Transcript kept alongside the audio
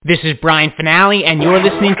This is Brian Finale, and you're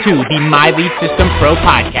listening to the My Lead System Pro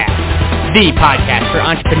podcast, the podcast for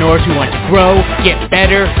entrepreneurs who want to grow, get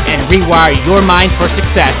better, and rewire your mind for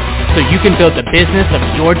success so you can build the business of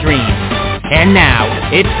your dreams. And now,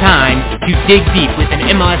 it's time to dig deep with an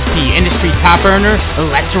MLSP industry top earner.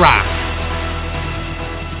 Let's rock.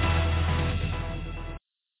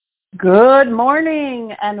 Good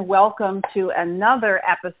morning, and welcome to another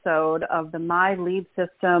episode of the My Lead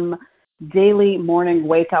System Daily Morning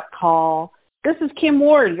Wake-Up Call. This is Kim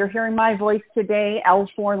Ward. You're hearing my voice today,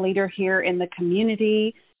 L4 leader here in the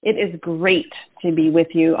community. It is great to be with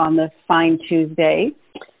you on this fine Tuesday.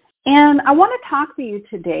 And I want to talk to you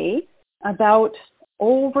today about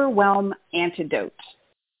overwhelm antidote.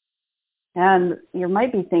 And you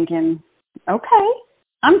might be thinking, okay,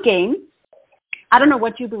 I'm game. I don't know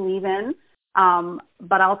what you believe in,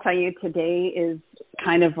 but I'll tell you today is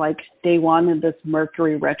kind of like day one of this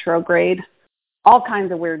Mercury retrograde. All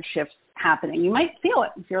kinds of weird shifts happening. You might feel it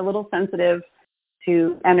if you're a little sensitive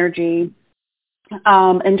to energy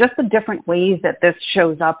and just the different ways that this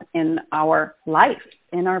shows up in our life,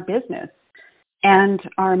 in our business, and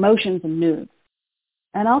our emotions and moods.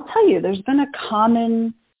 And I'll tell you, there's been a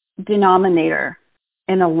common denominator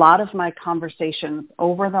in a lot of my conversations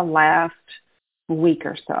over the last week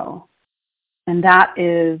or so. And that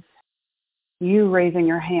is you raising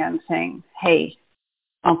your hand saying, hey,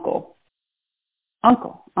 Uncle, I'm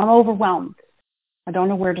overwhelmed. I don't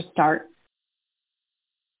know where to start.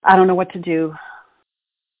 I don't know what to do.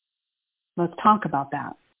 Let's talk about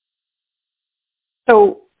that.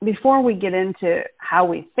 So before we get into how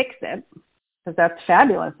we fix it, because that's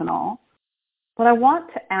fabulous and all, but I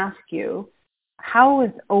want to ask you, how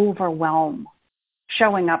is overwhelm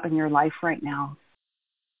showing up in your life right now?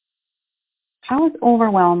 How is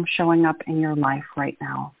overwhelm showing up in your life right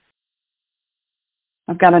now?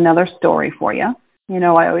 I've got another story for you. You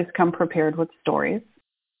know, I always come prepared with stories.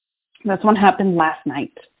 This one happened last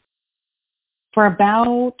night. For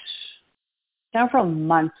about several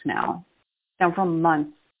months now,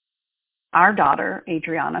 our daughter,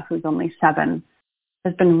 Adriana, who's only 7,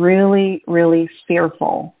 has been really, really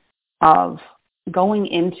fearful of going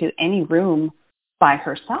into any room by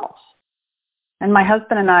herself. And my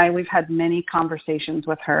husband and I, we've had many conversations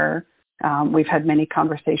with her. We've had many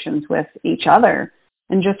conversations with each other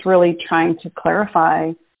and just really trying to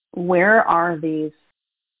clarify, where are these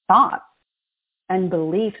thoughts and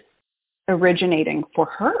beliefs originating for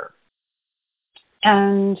her?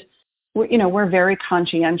 And, we're very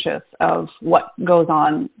conscientious of what goes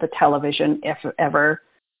on the television, if ever,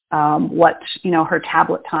 what, her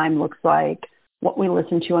tablet time looks like, what we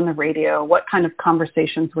listen to on the radio, what kind of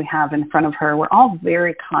conversations we have in front of her. We're all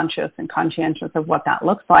very conscious and conscientious of what that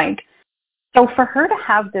looks like. So for her to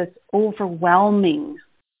have this overwhelming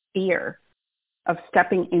fear of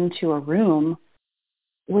stepping into a room,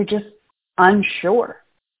 we're just unsure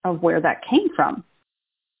of where that came from.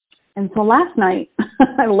 And so last night,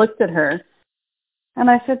 I looked at her and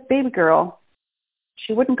I said, baby girl,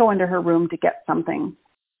 she wouldn't go into her room to get something.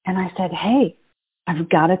 And I said, hey, I've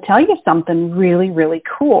got to tell you something really, really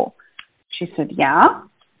cool. She said, yeah.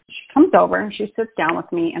 She comes over and she sits down with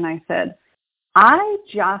me, and I said, I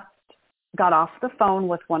just got off the phone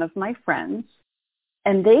with one of my friends,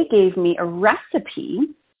 and they gave me a recipe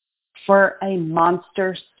for a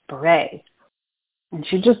monster spray. And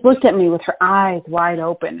she just looked at me with her eyes wide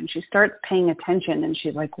open, and she starts paying attention, and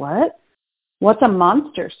she's like, what? What's a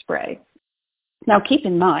monster spray? Now, keep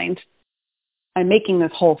in mind, I'm making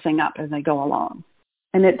this whole thing up as I go along.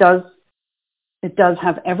 And it does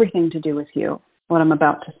have everything to do with you, what I'm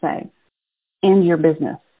about to say, and your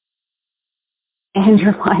business, and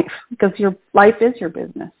your life, because your life is your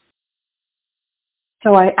business.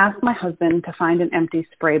 So I asked my husband to find an empty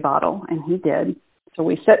spray bottle, and he did. So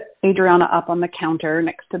we set Adriana up on the counter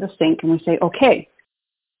next to the sink, and we say, okay,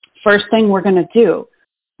 first thing we're going to do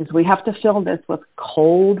is we have to fill this with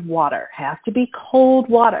cold water. Has to be cold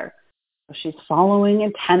water. She's following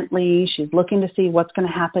intently. She's looking to see what's going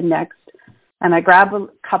to happen next. And I grab a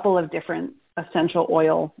couple of different essential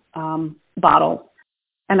oil bottles.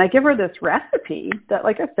 And I give her this recipe that,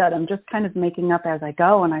 like I said, I'm just kind of making up as I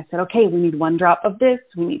go. And I said, okay, we need 1 drop of this.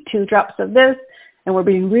 We need 2 drops of this. And we're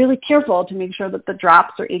being really careful to make sure that the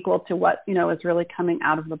drops are equal to what, is really coming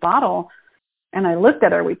out of the bottle. And I looked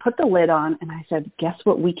at her. We put the lid on. And I said, guess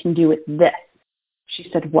what we can do with this? She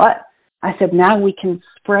said, what? I said, now we can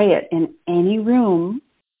spray it in any room,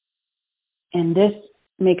 and this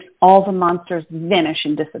makes all the monsters vanish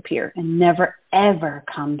and disappear and never, ever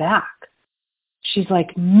come back. She's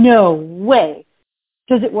like, no way.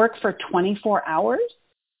 Does it work for 24 hours?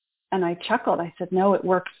 And I chuckled. I said, no, it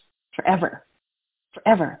works forever.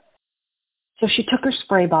 forever. So she took her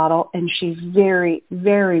spray bottle and she very,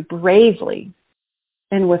 very bravely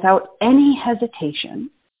and without any hesitation,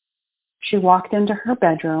 she walked into her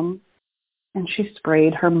bedroom and she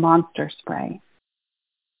sprayed her monster spray.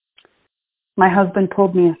 My husband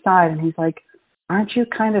pulled me aside and he's like, aren't you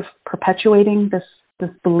kind of perpetuating this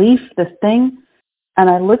belief, this thing? And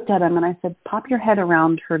I looked at him and I said, pop your head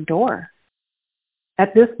around her door.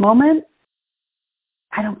 At this moment,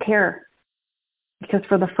 I don't care. Because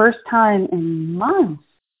for the first time in months,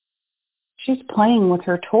 she's playing with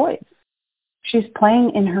her toys. She's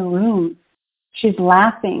playing in her room. She's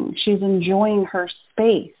laughing. She's enjoying her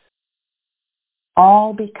space.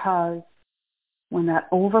 All because when that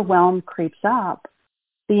overwhelm creeps up,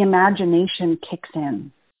 the imagination kicks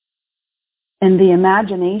in. And the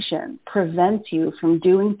imagination prevents you from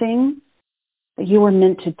doing things that you were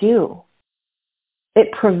meant to do.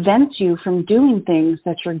 It prevents you from doing things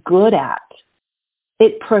that you're good at.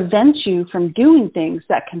 It prevents you from doing things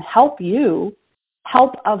that can help you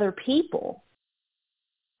help other people.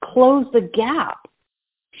 Close the gap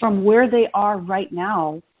from where they are right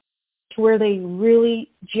now to where they really,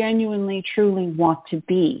 genuinely, truly want to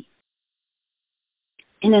be.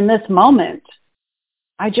 And in this moment,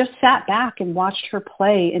 I just sat back and watched her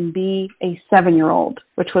play and be a 7-year-old,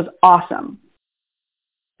 which was awesome.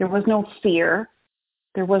 There was no fear.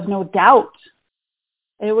 There was no doubt.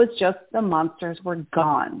 It was just the monsters were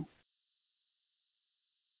gone.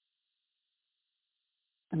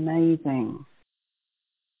 Amazing.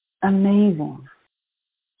 Amazing.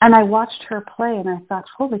 And I watched her play and I thought,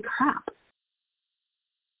 holy crap.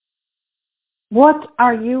 What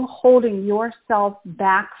are you holding yourself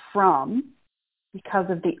back from because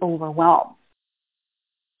of the overwhelm?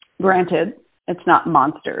 Granted, it's not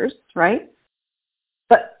monsters, right?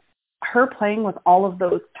 But her playing with all of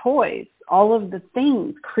those toys, all of the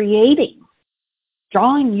things, creating,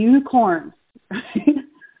 drawing unicorns,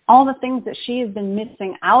 all the things that she has been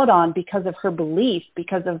missing out on because of her belief,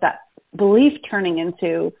 because of that belief turning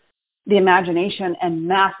into the imagination and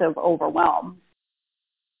massive overwhelm.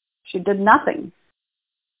 She did nothing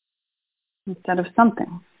instead of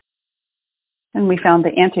something. And we found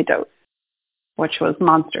the antidote, which was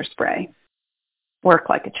monster spray. Worked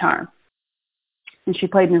like a charm. And she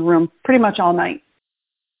played in the room pretty much all night.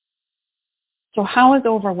 So how is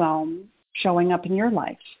overwhelm showing up in your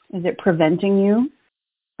life? Is it preventing you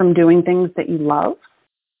from doing things that you love?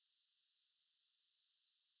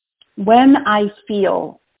 When I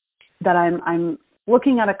feel that I'm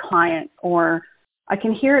looking at a client, or I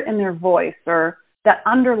can hear it in their voice, or that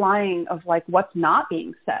underlying of like what's not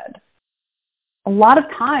being said, a lot of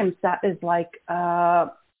times that is like, I'm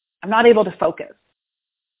not able to focus.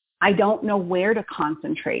 I don't know where to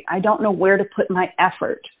concentrate. I don't know where to put my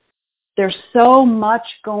effort. There's so much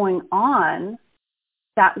going on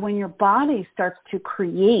that when your body starts to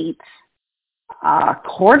create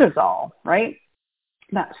cortisol, right?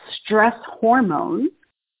 That stress hormone,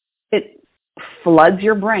 it floods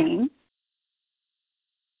your brain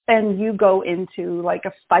and you go into like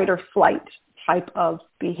a fight or flight type of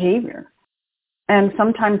behavior. And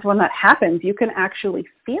sometimes when that happens, you can actually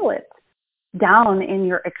feel it down in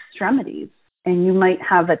your extremities, and you might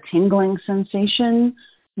have a tingling sensation.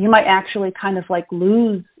 You might actually kind of like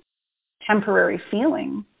lose temporary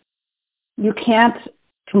feeling. You can't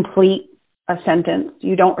complete a sentence.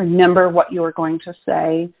 You don't remember what you were going to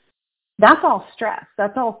say. That's all stress.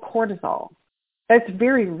 That's all cortisol. That's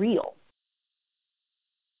very real.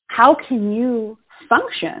 How can you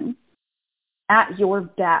function at your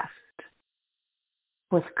best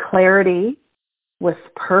with clarity, with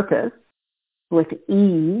purpose, with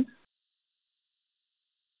ease,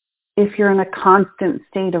 if you're in a constant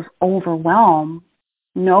state of overwhelm,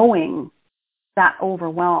 knowing that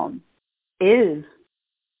overwhelm is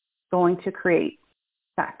going to create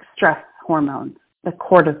that stress hormone, the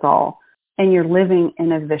cortisol, and you're living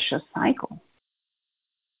in a vicious cycle?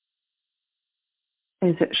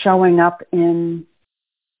 Is it showing up in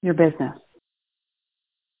your business?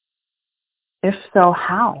 If so,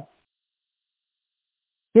 how?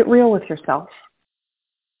 Get real with yourself.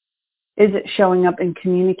 Is it showing up in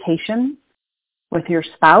communication with your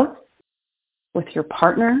spouse, with your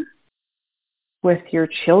partner, with your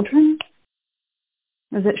children?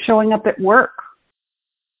 Is it showing up at work?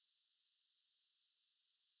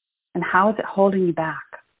 And how is it holding you back?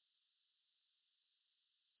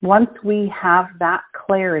 Once we have that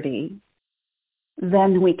clarity,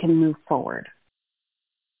 then we can move forward.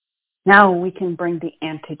 Now we can bring the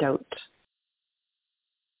antidote.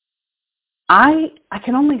 I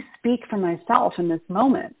can only speak for myself in this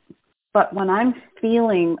moment, but when I'm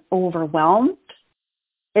feeling overwhelmed,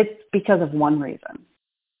 it's because of one reason.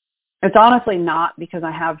 It's honestly not because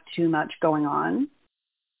I have too much going on,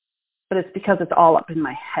 but it's because it's all up in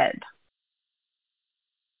my head.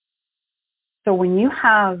 So when you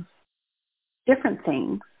have different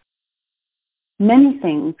things, many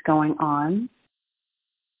things going on,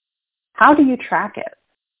 how do you track it?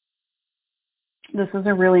 This is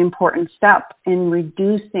a really important step in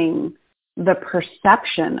reducing the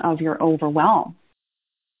perception of your overwhelm.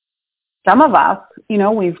 Some of us,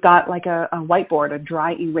 we've got like a whiteboard, a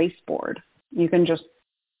dry erase board. You can just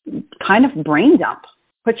kind of brain dump,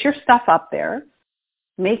 put your stuff up there,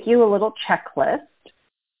 make you a little checklist,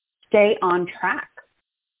 stay on track.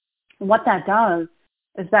 What that does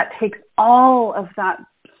is that takes all of that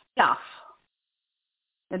stuff,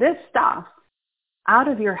 it is stuff, out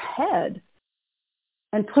of your head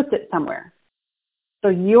and puts it somewhere. So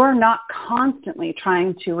you're not constantly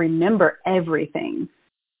trying to remember everything.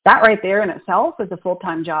 That right there in itself is a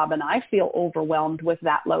full-time job, and I feel overwhelmed with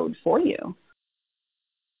that load for you.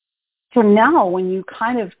 So now when you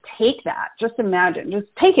kind of take that, just imagine, just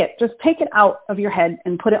take it out of your head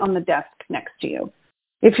and put it on the desk next to you.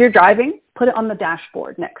 If you're driving, put it on the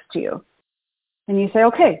dashboard next to you. And you say,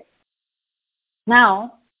 okay,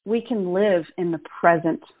 now we can live in the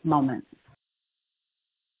present moment.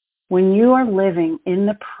 When you are living in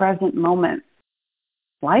the present moment,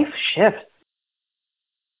 life shifts.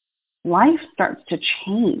 Life starts to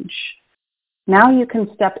change. Now you can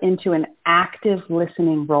step into an active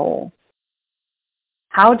listening role.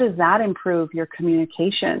 How does that improve your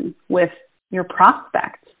communication with your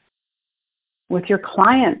prospect, with your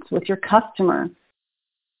clients, with your customer,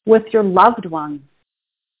 with your loved ones?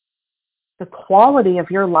 The quality of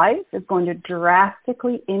your life is going to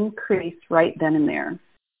drastically increase right then and there.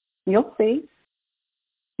 You'll see.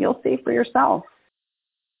 You'll see for yourself.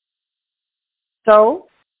 So,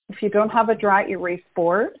 if you don't have a dry erase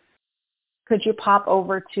board, could you pop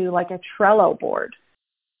over to like a Trello board?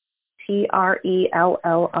 Trello,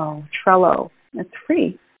 Trello. It's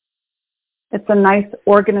free. It's a nice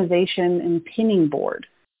organization and pinning board.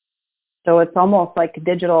 So it's almost like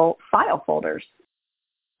digital file folders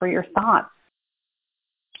for your thoughts.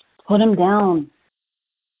 Put them down.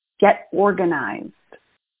 Get organized.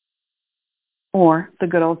 Or the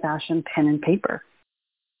good old-fashioned pen and paper.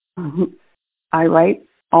 I write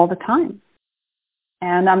all the time.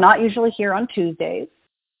 And I'm not usually here on Tuesdays,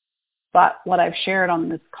 but what I've shared on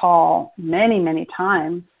this call many, many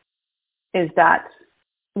times is that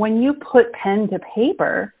when you put pen to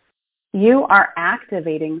paper, you are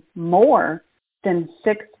activating more than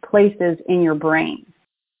 6 places in your brain.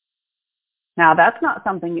 Now, that's not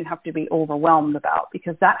something you have to be overwhelmed about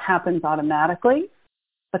because that happens automatically,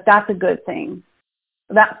 but that's a good thing.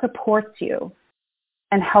 That supports you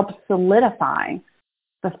and helps solidify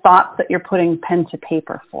the thoughts that you're putting pen to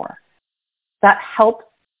paper for. That helps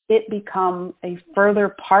it become a further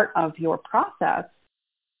part of your process.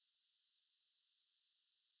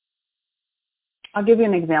 I'll give you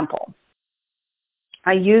an example.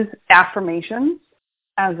 I use affirmations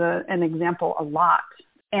as an example a lot.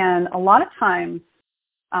 And a lot of times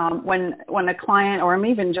when a client, or I'm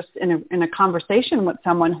even just in a conversation with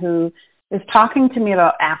someone who is talking to me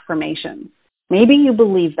about affirmations, maybe you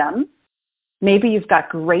believe them. Maybe you've got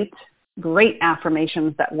great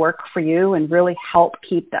affirmations that work for you and really help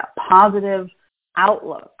keep that positive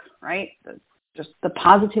outlook, right? Just the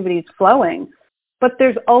positivity is flowing. But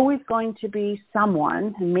there's always going to be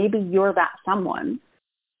someone, and maybe you're that someone,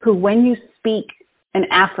 who when you speak an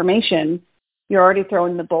affirmation, you're already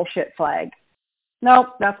throwing the bullshit flag. Nope,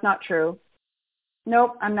 that's not true.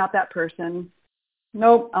 Nope, I'm not that person.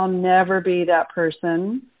 Nope, I'll never be that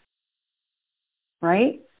person.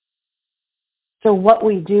 Right? So what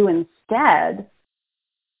we do instead,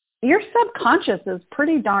 your subconscious is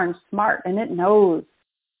pretty darn smart, and it knows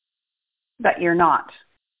that you're not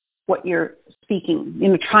what you're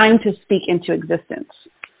speaking, trying to speak into existence.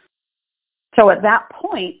 So at that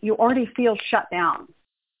point, you already feel shut down.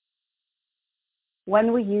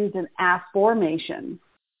 When we use an affirmation,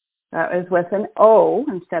 that is with an O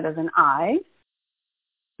instead of an I,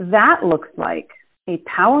 that looks like a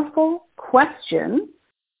powerful question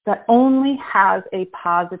that only has a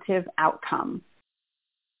positive outcome.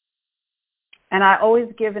 And I always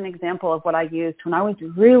give an example of what I used when I was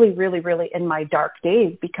really, really, really in my dark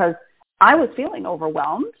days because I was feeling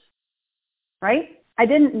overwhelmed, right? I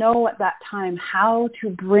didn't know at that time how to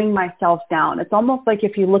bring myself down. It's almost like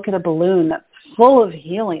if you look at a balloon that's full of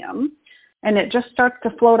helium and it just starts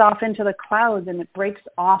to float off into the clouds and it breaks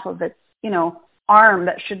off of its, arm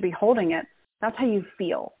that should be holding it. That's how you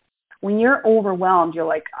feel. When you're overwhelmed, you're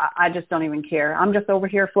like, I just don't even care. I'm just over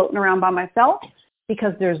here floating around by myself.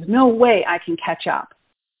 because there's no way I can catch up.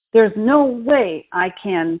 There's no way I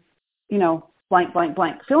can, blank, blank,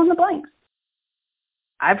 blank. Fill in the blanks.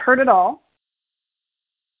 I've heard it all.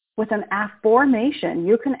 With an affirmation,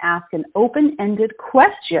 you can ask an open-ended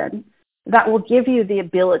question that will give you the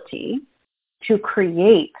ability to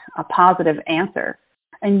create a positive answer.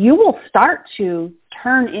 And you will start to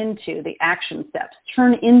turn into the action steps,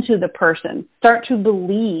 turn into the person, start to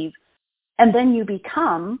believe, and then you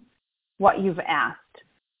become what you've asked.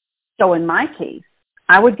 So in my case,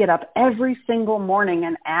 I would get up every single morning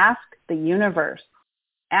and ask the universe,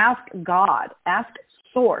 ask God, ask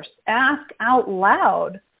Source, ask out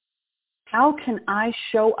loud, how can I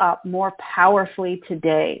show up more powerfully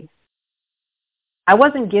today? I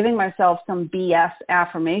wasn't giving myself some BS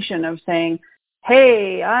affirmation of saying,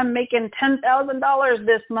 hey, I'm making $10,000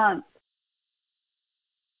 this month.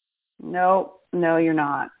 No, you're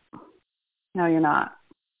not. No, you're not.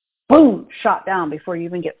 Boom, shot down before you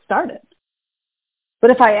even get started. But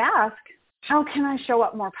if I ask, how can I show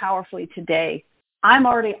up more powerfully today? I'm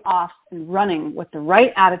already off and running with the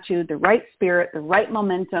right attitude, the right spirit, the right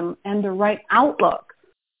momentum, and the right outlook.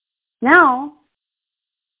 Now,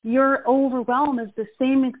 your overwhelm is the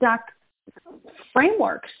same exact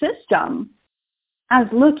framework system as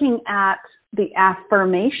looking at the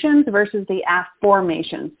affirmations versus the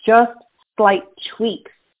afformations, just slight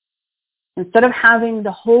tweaks. Instead of having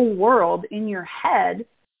the whole world in your head,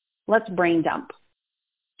 let's brain dump.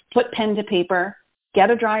 Put pen to paper, get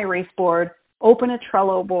a dry erase board, open a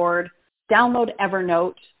Trello board, download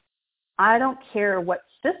Evernote. I don't care what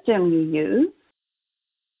system you use,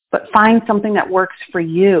 but find something that works for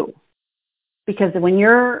you. Because when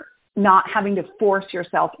you're not having to force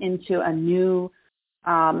yourself into a new,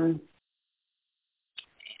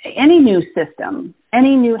 any new system,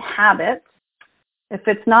 any new habit, if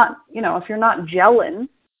it's not, if you're not gelling,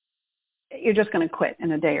 you're just going to quit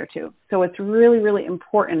in a day or two. So it's really, really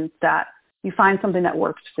important that you find something that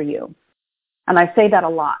works for you. And I say that a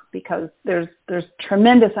lot because there's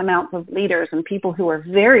tremendous amounts of leaders and people who are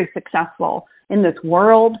very successful in this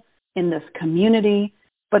world, in this community.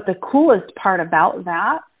 But the coolest part about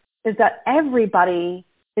that is that everybody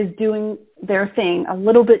is doing their thing a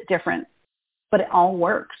little bit different, but it all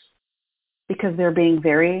works because they're being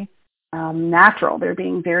very natural. They're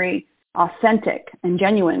being very authentic and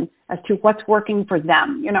genuine as to what's working for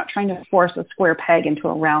them. You're not trying to force a square peg into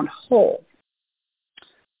a round hole.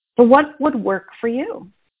 So what would work for you?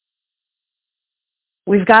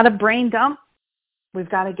 We've got a brain dump. We've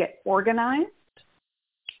got to get organized.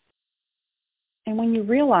 And when you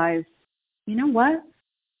realize, you know what?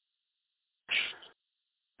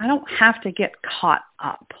 I don't have to get caught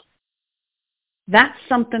up. That's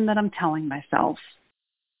something that I'm telling myself.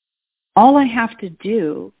 All I have to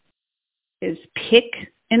do is pick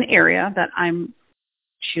an area that I'm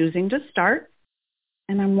choosing to start,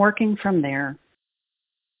 and I'm working from there.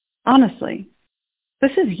 Honestly,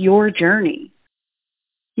 this is your journey.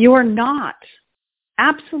 You are not,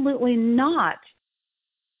 absolutely not,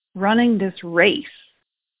 running this race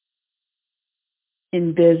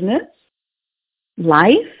in business,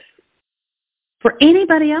 life, for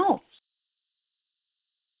anybody else.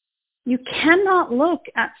 You cannot look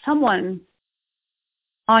at someone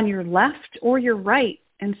on your left or your right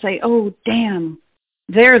and say, oh, damn,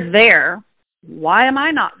 they're there. Why am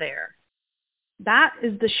I not there? That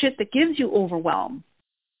is the shit that gives you overwhelm.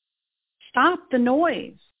 Stop the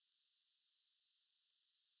noise.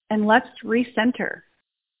 And let's recenter.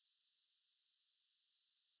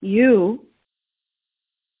 You,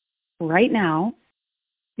 right now,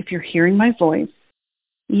 if you're hearing my voice,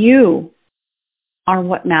 you are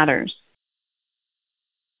what matters.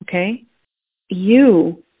 Okay?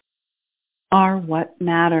 You are what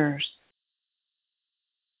matters.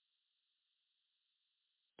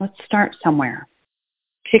 Let's start somewhere.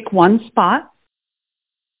 Pick one spot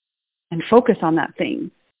and focus on that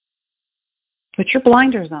thing. Put your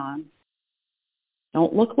blinders on.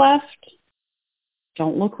 Don't look left.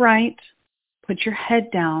 Don't look right. Put your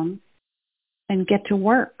head down and get to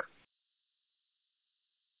work.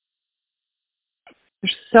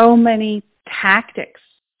 There's so many tactics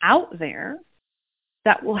out there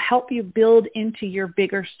that will help you build into your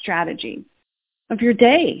bigger strategy of your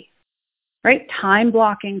day, right? Time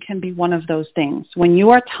blocking can be one of those things. When you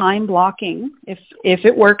are time blocking, if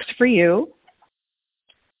it works for you,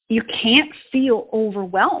 you can't feel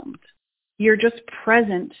overwhelmed. You're just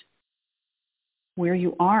present where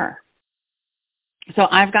you are. So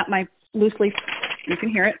I've got my loose leaf, you can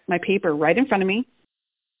hear it, my paper right in front of me.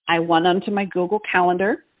 I went onto my Google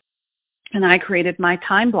Calendar and I created my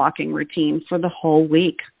time blocking routine for the whole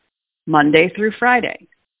week, Monday through Friday.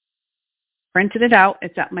 printed it out.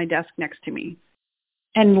 It's at my desk next to me.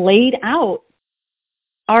 And laid out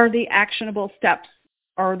are the actionable steps,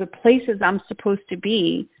 or the places I'm supposed to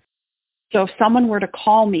be. So if someone were to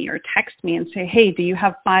call me or text me and say, hey, do you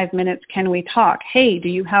have 5 minutes? Can we talk? Hey, do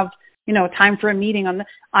you have, time for a meeting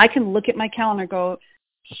I can look at my calendar and go,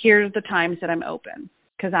 here's the times that I'm open,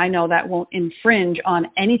 because I know that won't infringe on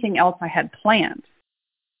anything else I had planned.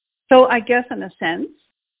 So I guess in a sense,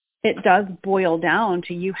 it does boil down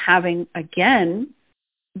to you having, again,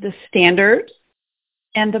 the standards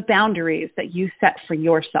and the boundaries that you set for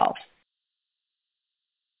yourself.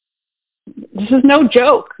 This is no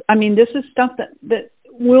joke. I mean, this is stuff that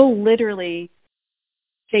will literally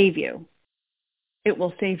save you. It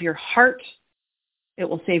will save your heart. It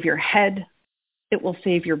will save your head. It will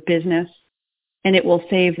save your business. And it will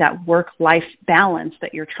save that work-life balance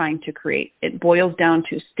that you're trying to create. It boils down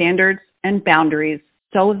to standards and boundaries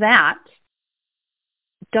so that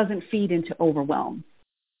it doesn't feed into overwhelm.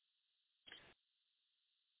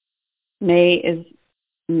 May is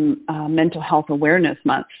Mental Health Awareness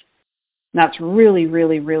Month. That's really,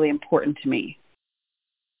 really, really important to me.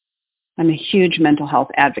 I'm a huge mental health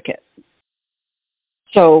advocate.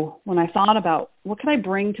 So when I thought about what can I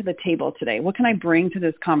bring to the table today, what can I bring to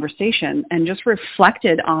this conversation, and just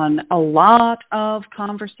reflected on a lot of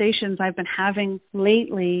conversations I've been having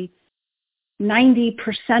lately, 90%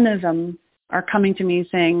 of them are coming to me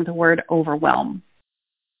saying the word overwhelm.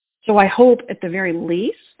 So I hope at the very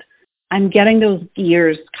least, I'm getting those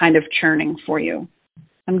gears kind of churning for you.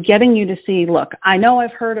 I'm getting you to see, look, I know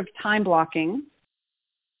I've heard of time blocking.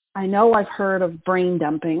 I know I've heard of brain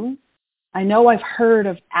dumping. I know I've heard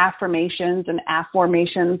of affirmations and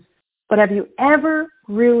afformations, but have you ever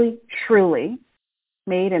really, truly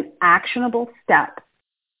made an actionable step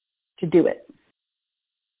to do it?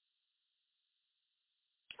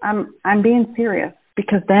 I'm being serious,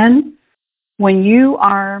 because then when you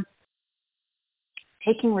are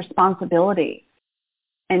taking responsibility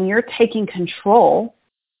and you're taking control,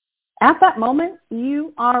 at that moment,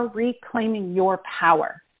 you are reclaiming your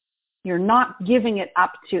power. You're not giving it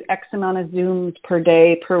up to X amount of Zooms per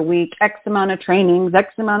day, per week, X amount of trainings,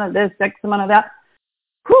 X amount of this, X amount of that.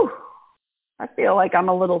 Whew, I feel like I'm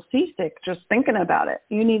a little seasick just thinking about it.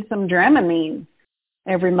 You need some Dramamine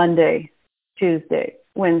every Monday, Tuesday,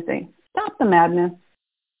 Wednesday. Stop the madness.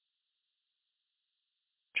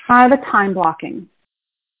 Try the time blocking.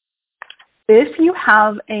 If you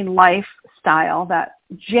have a lifestyle that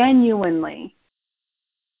genuinely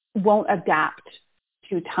won't adapt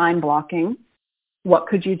to time blocking, what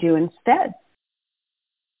could you do instead?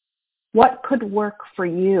 What could work for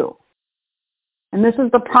you? And this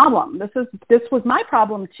is the problem. This was my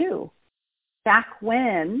problem too. Back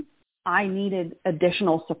when I needed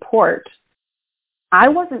additional support, I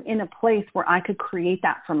wasn't in a place where I could create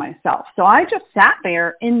that for myself. So I just sat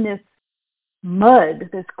there in this mud,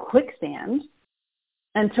 this quicksand,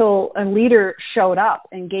 until a leader showed up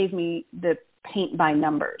and gave me the paint by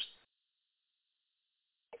numbers.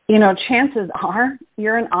 Chances are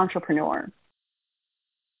you're an entrepreneur.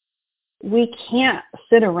 We can't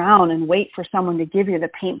sit around and wait for someone to give you the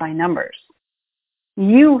paint by numbers.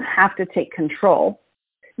 You have to take control.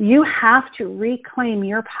 You have to reclaim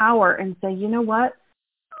your power and say, you know what?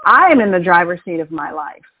 I'm in the driver's seat of my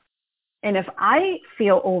life. And if I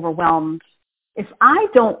feel overwhelmed, if I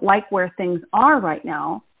don't like where things are right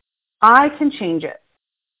now, I can change it.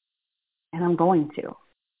 And I'm going to.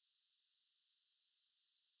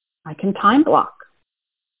 I can time block.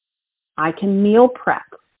 I can meal prep.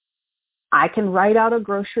 I can write out a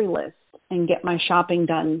grocery list and get my shopping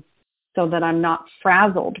done so that I'm not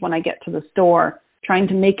frazzled when I get to the store trying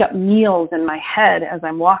to make up meals in my head as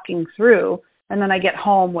I'm walking through, and then I get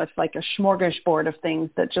home with like a smorgasbord of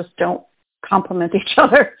things that just don't complement each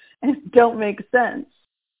other and don't make sense.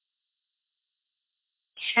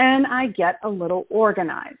 Can I get a little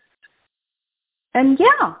organized? And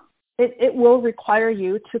yeah, it will require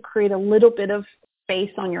you to create a little bit of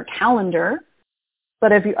space on your calendar.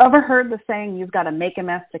 But have you ever heard the saying, you've got to make a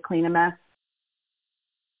mess to clean a mess?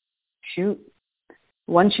 Shoot.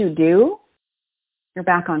 Once you do, you're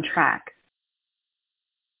back on track.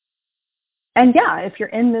 And yeah, if you're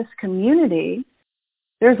in this community,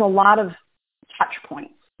 there's a lot of touch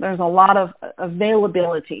points. There's a lot of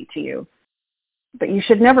availability to you. But you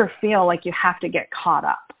should never feel like you have to get caught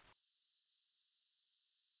up.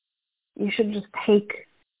 You should just take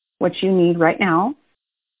what you need right now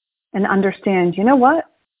and understand, you know what?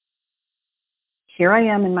 Here I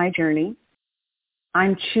am in my journey.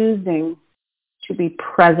 I'm choosing to be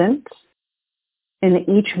present in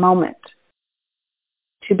each moment,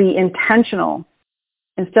 to be intentional.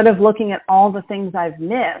 Instead of looking at all the things I've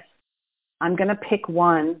missed, I'm going to pick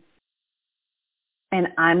one, and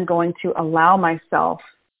I'm going to allow myself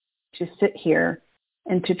to sit here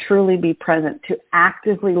and to truly be present, to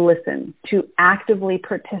actively listen, to actively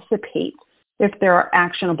participate if there are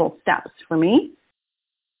actionable steps for me.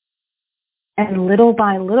 And little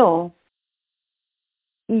by little,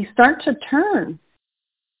 you start to turn.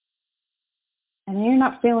 And you're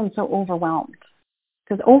not feeling so overwhelmed.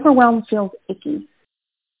 Because overwhelmed feels icky.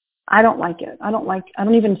 I don't like it. I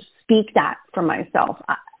don't even speak that for myself.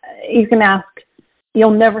 You can ask,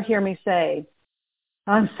 you'll never hear me say,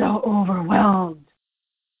 I'm so overwhelmed.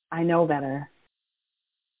 I know better.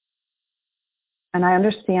 And I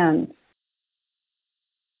understand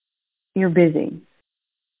you're busy.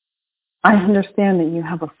 I understand that you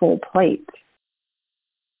have a full plate.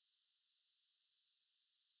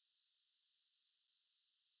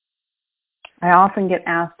 I often get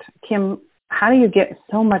asked, Kim, how do you get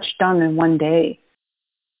so much done in one day?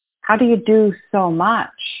 How do you do so much?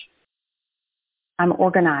 I'm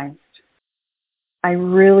organized. I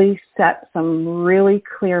really set some really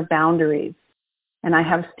clear boundaries, and I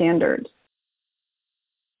have standards,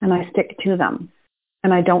 and I stick to them,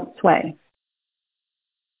 and I don't sway.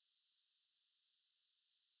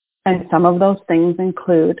 And some of those things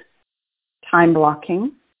include time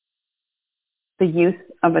blocking, the use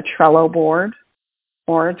of a Trello board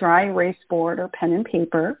or a dry erase board or pen and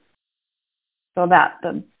paper so that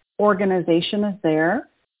the organization is there.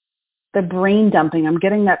 The brain dumping, I'm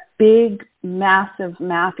getting that big, massive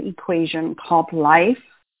math equation called life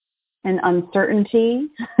and uncertainty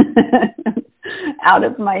out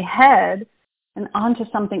of my head and onto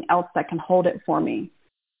something else that can hold it for me.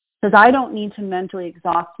 Because I don't need to mentally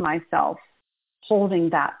exhaust myself holding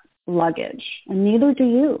that luggage, and neither do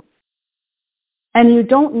you. And you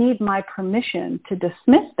don't need my permission to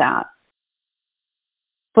dismiss that.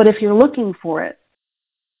 But if you're looking for it,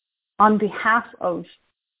 on behalf of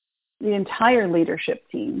the entire leadership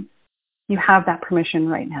team, you have that permission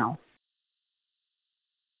right now.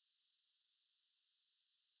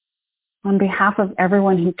 On behalf of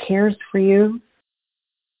everyone who cares for you,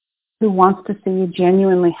 who wants to see you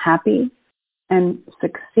genuinely happy and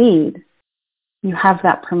succeed, you have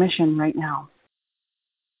that permission right now.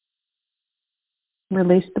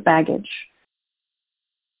 Release the baggage.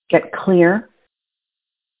 Get clear.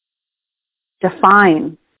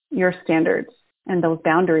 Define your standards and those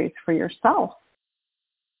boundaries for yourself.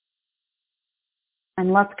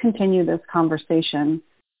 And let's continue this conversation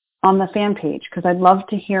on the fan page, because I'd love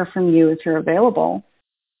to hear from you if you're available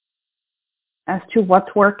as to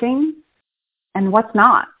what's working and what's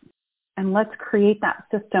not. And let's create that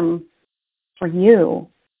system for you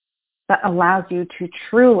that allows you to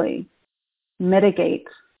truly mitigate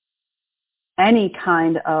any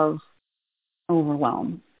kind of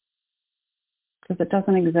overwhelm, because it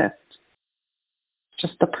doesn't exist. It's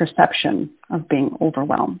just the perception of being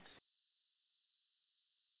overwhelmed.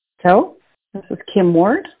 So this is Kim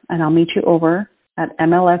Ward, and I'll meet you over at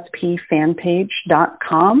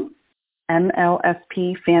mlspfanpage.com,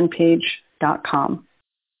 mlspfanpage.com.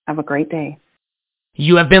 Have a great day.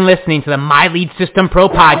 You have been listening to the My Lead System Pro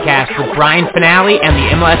podcast with Brian Finale and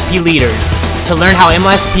the MLSP leaders. To learn how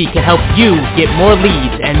MLSP can help you get more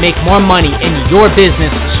leads and make more money in your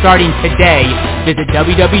business starting today, visit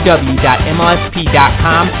www.mlsp.com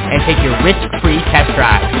and take your risk-free test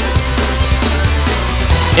drive.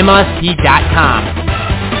 MLSP.com.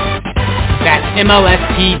 That's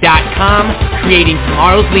MLSP.com, creating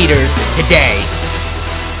tomorrow's leaders today.